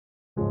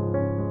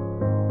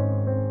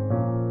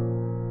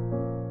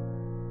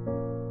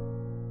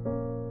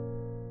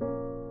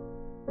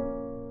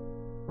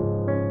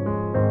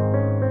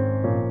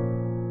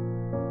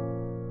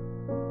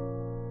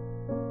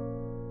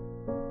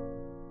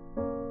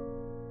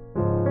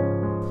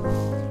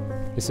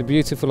It's a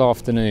beautiful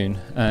afternoon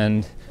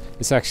and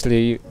it's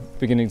actually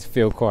beginning to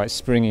feel quite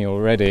springy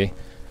already,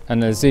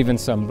 and there's even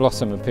some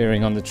blossom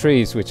appearing on the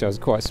trees, which I was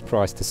quite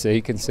surprised to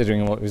see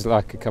considering what it was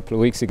like a couple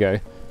of weeks ago.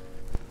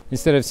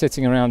 Instead of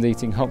sitting around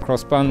eating hot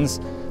cross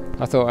buns,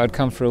 I thought I'd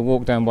come for a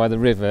walk down by the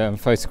river and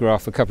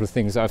photograph a couple of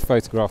things that I've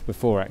photographed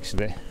before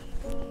actually.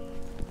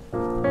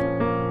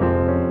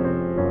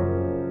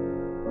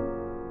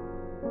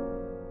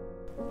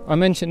 I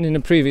mentioned in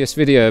a previous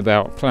video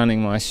about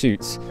planning my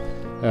shoots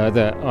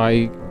that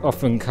I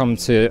often come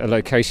to a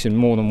location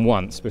more than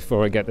once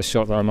before I get the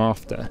shot that I'm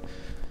after.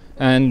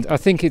 And I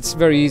think it's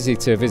very easy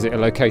to visit a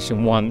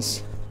location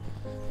once,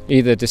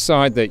 either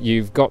decide that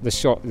you've got the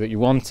shot that you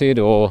wanted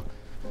or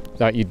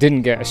that you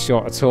didn't get a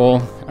shot at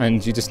all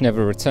and you just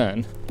never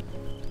return.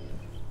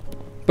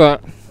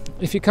 But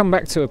if you come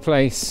back to a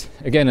place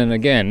again and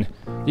again,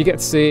 you get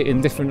to see it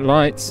in different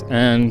lights,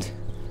 and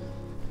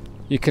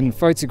you can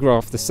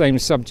photograph the same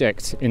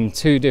subject in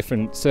two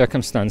different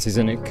circumstances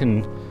and it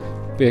can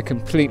be a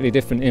completely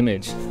different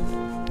image.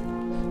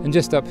 And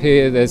just up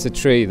here there's a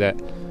tree that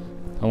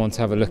I want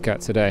to have a look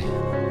at today.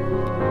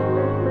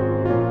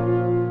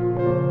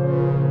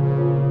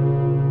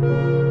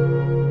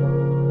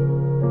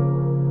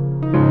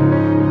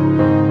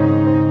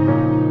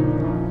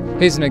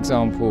 Here's an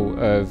example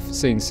of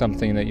seeing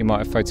something that you might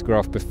have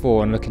photographed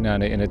before and looking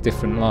at it in a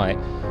different light.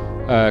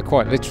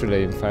 Quite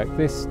literally, in fact.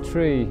 This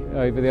tree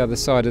over the other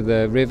side of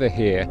the river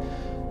here,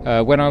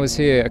 when I was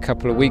here a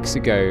couple of weeks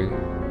ago,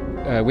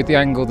 with the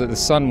angle that the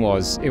sun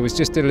was, it was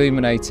just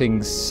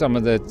illuminating some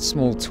of the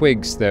small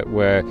twigs that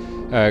were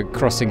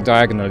crossing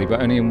diagonally,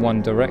 but only in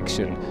one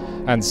direction.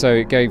 And so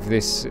it gave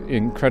this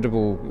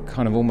incredible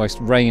kind of almost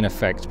rain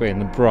effect, but in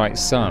the bright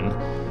sun.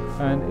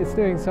 And it's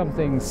doing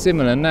something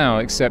similar now,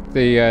 except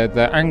the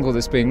angle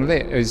that's being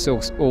lit is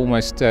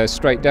almost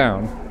straight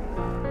down.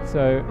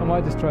 So I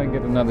might just try and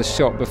get another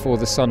shot before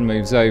the sun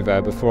moves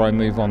over, before I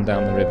move on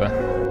down the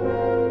river.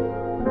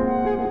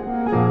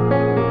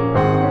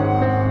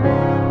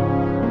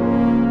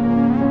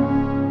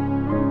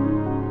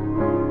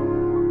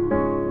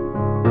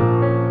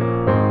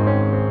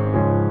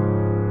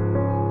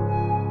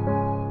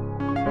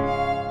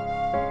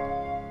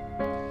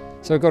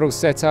 So I got all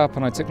set up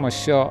and I took my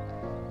shot,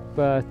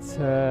 but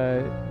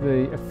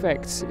the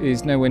effect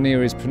is nowhere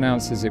near as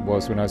pronounced as it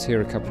was when I was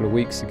here a couple of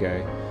weeks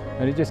ago.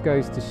 And it just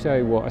goes to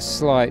show what a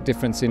slight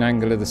difference in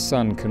angle of the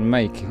sun can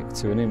make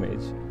to an image.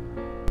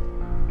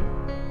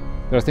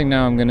 But I think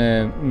now I'm going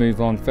to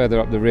move on further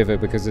up the river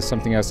because there's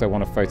something else I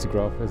want to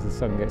photograph as the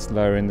sun gets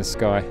lower in the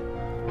sky.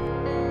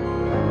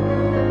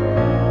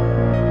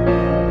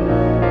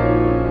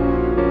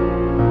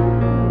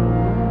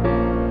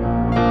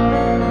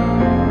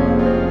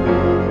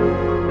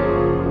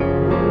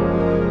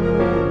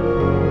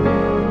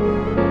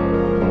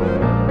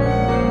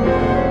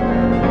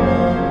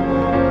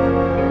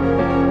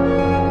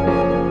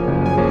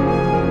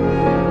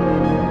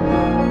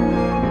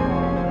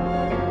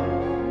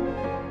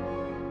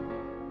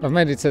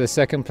 I've made it to the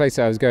second place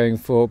I was going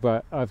for,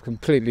 but I've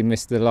completely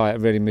missed the light. I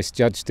really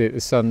misjudged it. The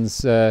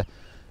sun's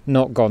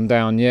not gone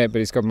down yet,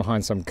 but it's gone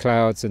behind some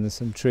clouds and there's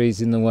some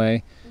trees in the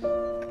way.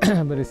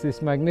 But it's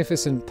this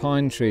magnificent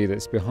pine tree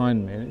that's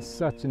behind me, and it's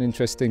such an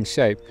interesting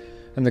shape.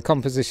 And the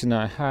composition that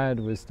I had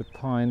was the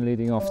pine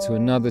leading off to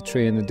another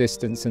tree in the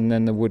distance, and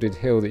then the wooded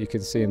hill that you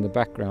can see in the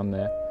background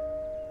there.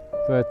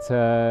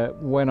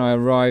 But when I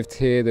arrived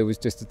here, there was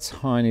just a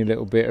tiny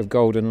little bit of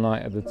golden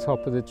light at the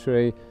top of the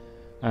tree.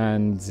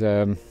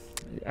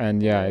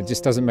 And yeah, it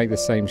just doesn't make the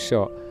same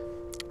shot.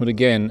 But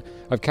again,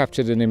 I've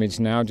captured an image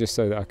now just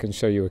so that I can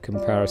show you a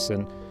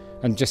comparison,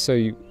 and just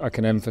so I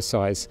can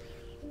emphasize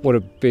what a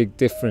big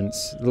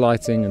difference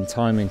lighting and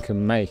timing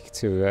can make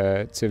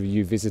to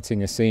you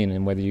visiting a scene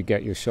and whether you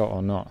get your shot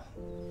or not.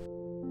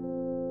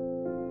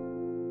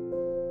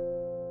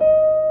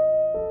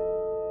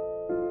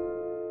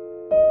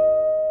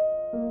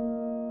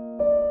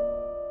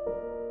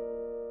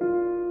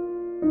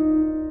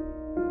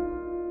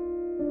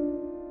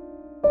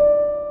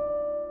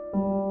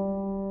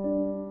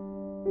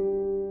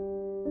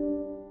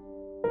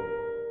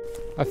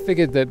 I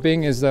figured that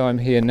being as though I'm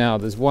here now,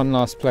 there's one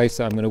last place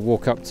that I'm going to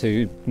walk up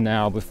to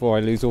now before I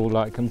lose all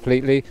light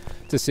completely,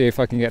 to see if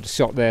I can get a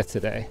shot there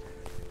today.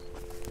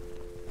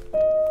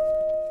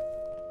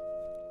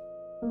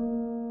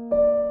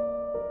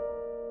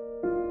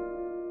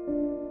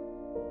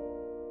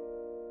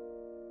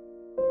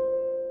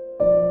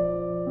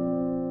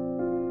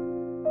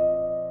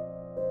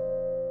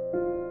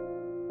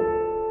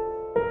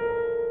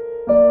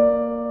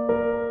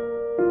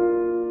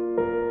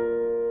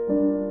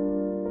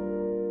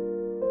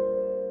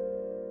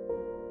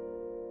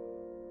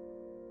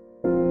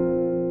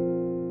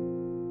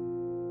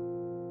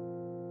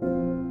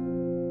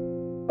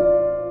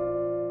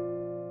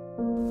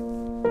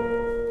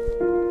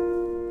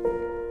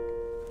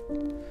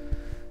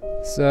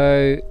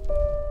 So,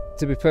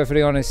 to be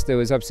perfectly honest, there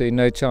was absolutely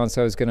no chance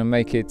I was going to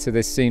make it to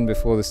this scene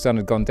before the sun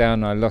had gone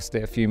down. I lost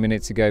it a few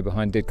minutes ago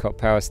behind Didcot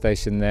Power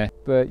Station there.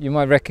 But you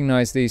might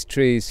recognise these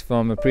trees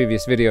from a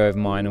previous video of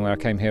mine where I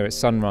came here at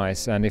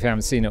sunrise, and if you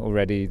haven't seen it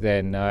already,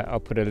 then I'll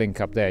put a link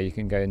up there, you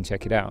can go and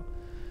check it out.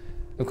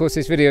 Of course,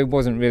 this video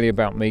wasn't really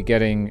about me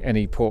getting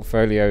any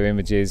portfolio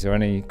images or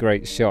any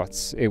great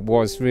shots. It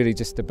was really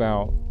just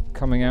about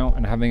coming out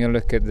and having a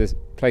look at the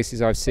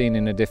places I've seen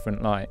in a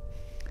different light.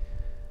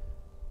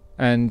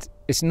 And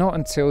it's not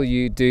until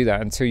you do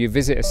that, until you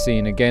visit a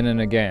scene again and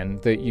again,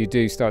 that you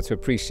do start to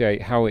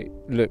appreciate how it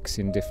looks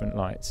in different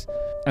lights.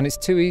 And it's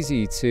too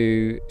easy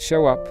to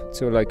show up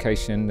to a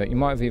location that you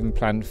might have even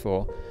planned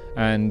for,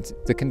 and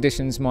the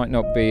conditions might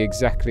not be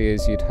exactly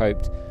as you'd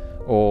hoped,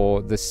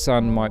 or the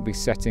sun might be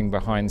setting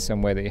behind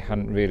somewhere that you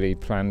hadn't really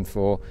planned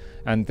for,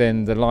 and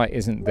then the light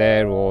isn't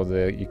there, or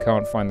you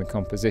can't find the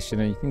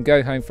composition, and you can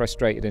go home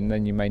frustrated, and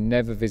then you may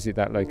never visit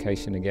that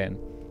location again.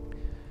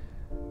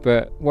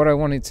 But what I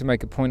wanted to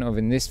make a point of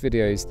in this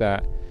video is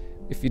that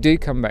if you do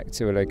come back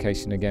to a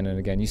location again and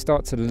again, you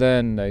start to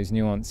learn those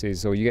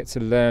nuances, or you get to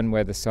learn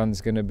where the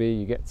sun's going to be,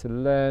 you get to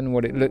learn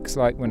what it looks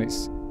like when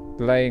it's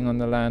laying on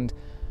the land,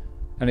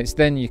 and it's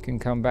then you can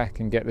come back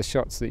and get the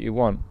shots that you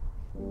want.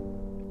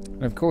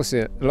 And of course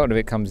a lot of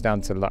it comes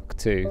down to luck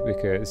too,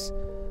 because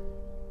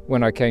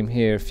when I came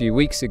here a few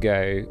weeks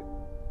ago,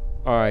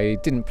 I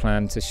didn't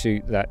plan to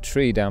shoot that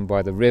tree down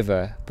by the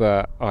river,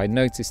 but I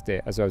noticed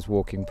it as I was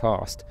walking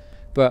past.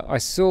 But I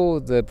saw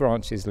the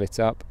branches lit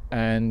up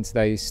and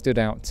they stood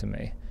out to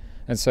me,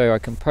 and so I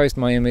composed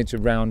my image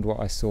around what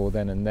I saw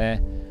then and there,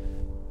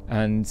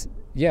 and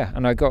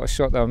I got a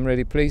shot that I'm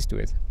really pleased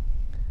with.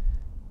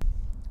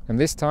 And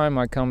this time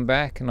I come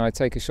back and I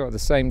take a shot of the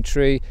same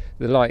tree.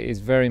 The light is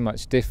very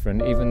much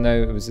different, even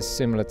though it was a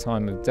similar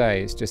time of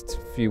day. It's just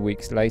a few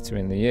weeks later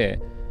in the year,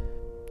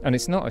 and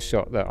it's not a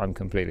shot that I'm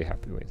completely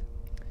happy with.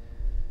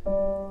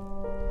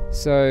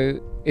 So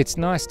it's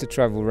nice to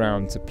travel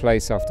around to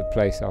place after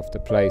place after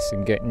place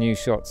and get new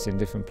shots in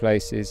different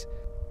places.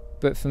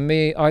 But for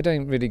me, I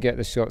don't really get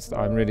the shots that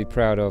I'm really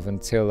proud of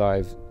until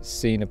I've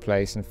seen a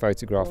place and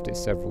photographed it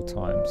several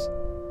times.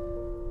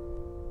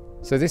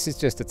 So this is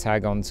just a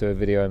tag on to a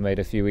video I made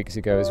a few weeks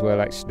ago as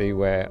well, actually,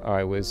 where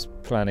I was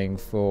planning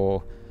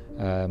for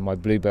my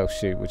bluebell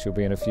shoot, which will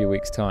be in a few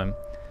weeks' time.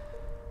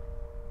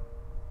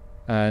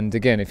 And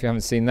again, if you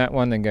haven't seen that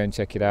one, then go and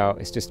check it out.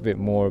 It's just a bit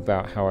more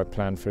about how I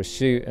plan for a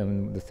shoot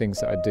and the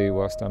things that I do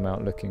whilst I'm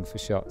out looking for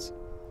shots.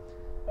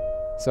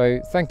 So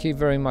thank you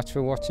very much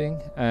for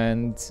watching,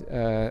 and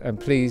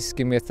please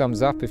give me a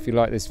thumbs up if you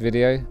like this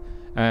video,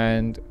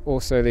 and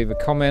also leave a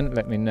comment,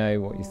 let me know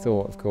what you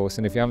thought, of course,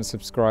 and if you haven't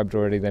subscribed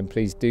already, then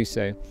please do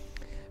so.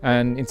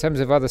 And in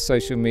terms of other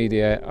social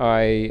media,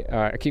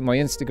 I keep my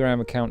Instagram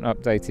account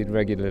updated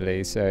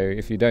regularly, so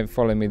if you don't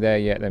follow me there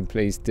yet, then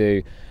please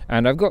do.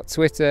 And I've got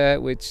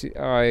Twitter, which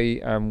I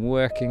am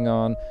working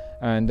on,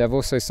 and I've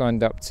also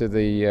signed up to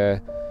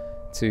the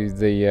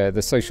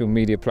social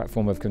media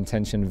platform of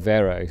contention,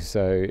 Vero.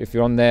 So if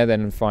you're on there,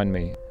 then find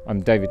me.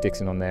 I'm David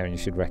Dixon on there, and you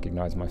should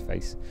recognise my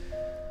face.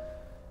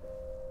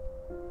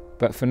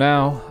 But for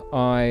now,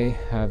 I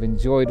have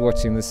enjoyed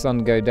watching the sun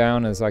go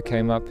down as I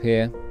came up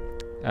here.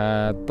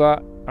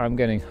 But I'm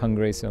getting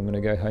hungry, so I'm going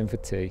to go home for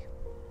tea.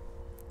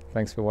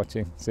 Thanks for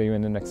watching. See you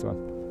in the next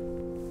one.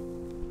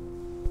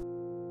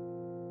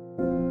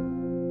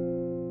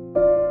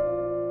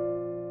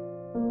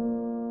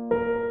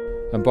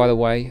 And by the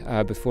way,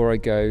 before I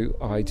go,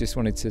 I just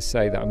wanted to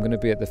say that I'm going to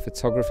be at the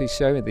photography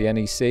show at the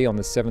NEC on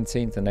the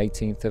 17th and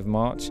 18th of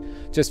March,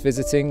 just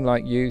visiting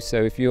like you.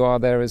 So if you are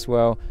there as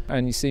well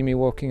and you see me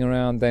walking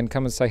around, then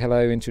come and say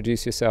hello,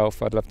 introduce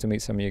yourself. I'd love to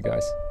meet some of you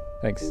guys.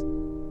 Thanks.